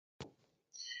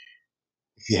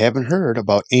you haven't heard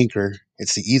about Anchor,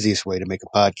 it's the easiest way to make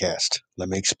a podcast. Let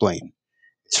me explain.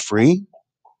 It's free.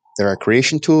 There are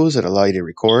creation tools that allow you to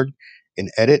record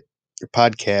and edit your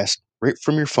podcast right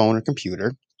from your phone or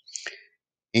computer.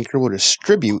 Anchor will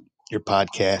distribute your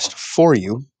podcast for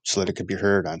you so that it can be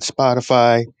heard on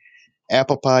Spotify,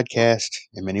 Apple Podcast,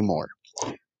 and many more.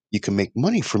 You can make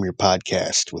money from your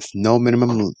podcast with no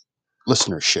minimum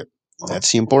listenership.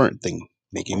 That's the important thing,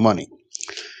 making money.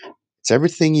 It's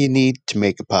everything you need to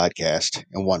make a podcast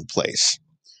in one place.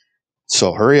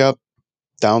 So hurry up,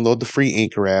 download the free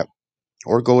Anchor app,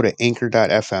 or go to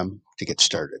anchor.fm to get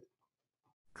started.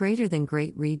 Greater than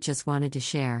great read just wanted to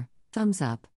share, thumbs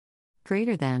up.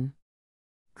 Greater than.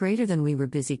 Greater than we were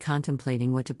busy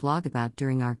contemplating what to blog about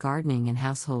during our gardening and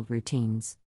household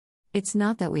routines. It's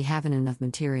not that we haven't enough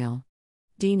material.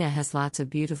 Dina has lots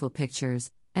of beautiful pictures,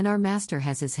 and our master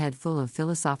has his head full of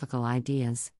philosophical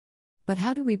ideas. But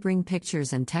how do we bring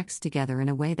pictures and text together in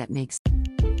a way that makes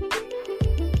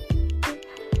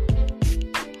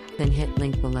Then hit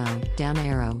link below, down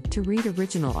arrow, to read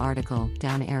original article,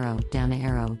 down arrow, down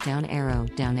arrow, down arrow,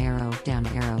 down arrow, down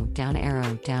arrow, down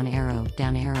arrow, down arrow,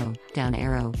 down arrow, down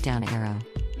arrow, down arrow.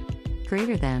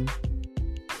 Greater than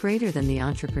the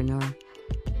entrepreneur.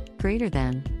 Greater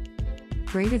than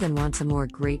wants a more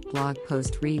great blog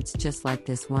post reads just like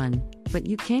this one, but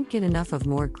you can't get enough of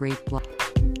more great blog.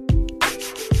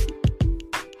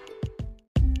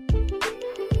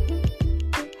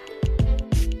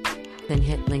 Then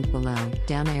hit link below,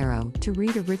 down arrow, to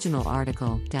read original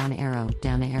article, down arrow,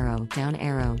 down arrow, down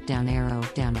arrow, down arrow,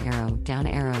 down arrow, down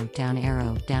arrow, down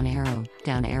arrow, down arrow,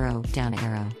 down arrow, down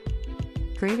arrow.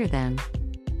 Greater than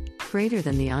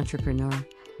the entrepreneur.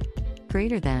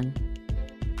 Greater than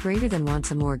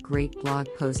wants a more great blog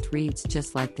post reads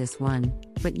just like this one,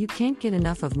 but you can't get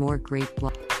enough of more great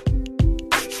blog.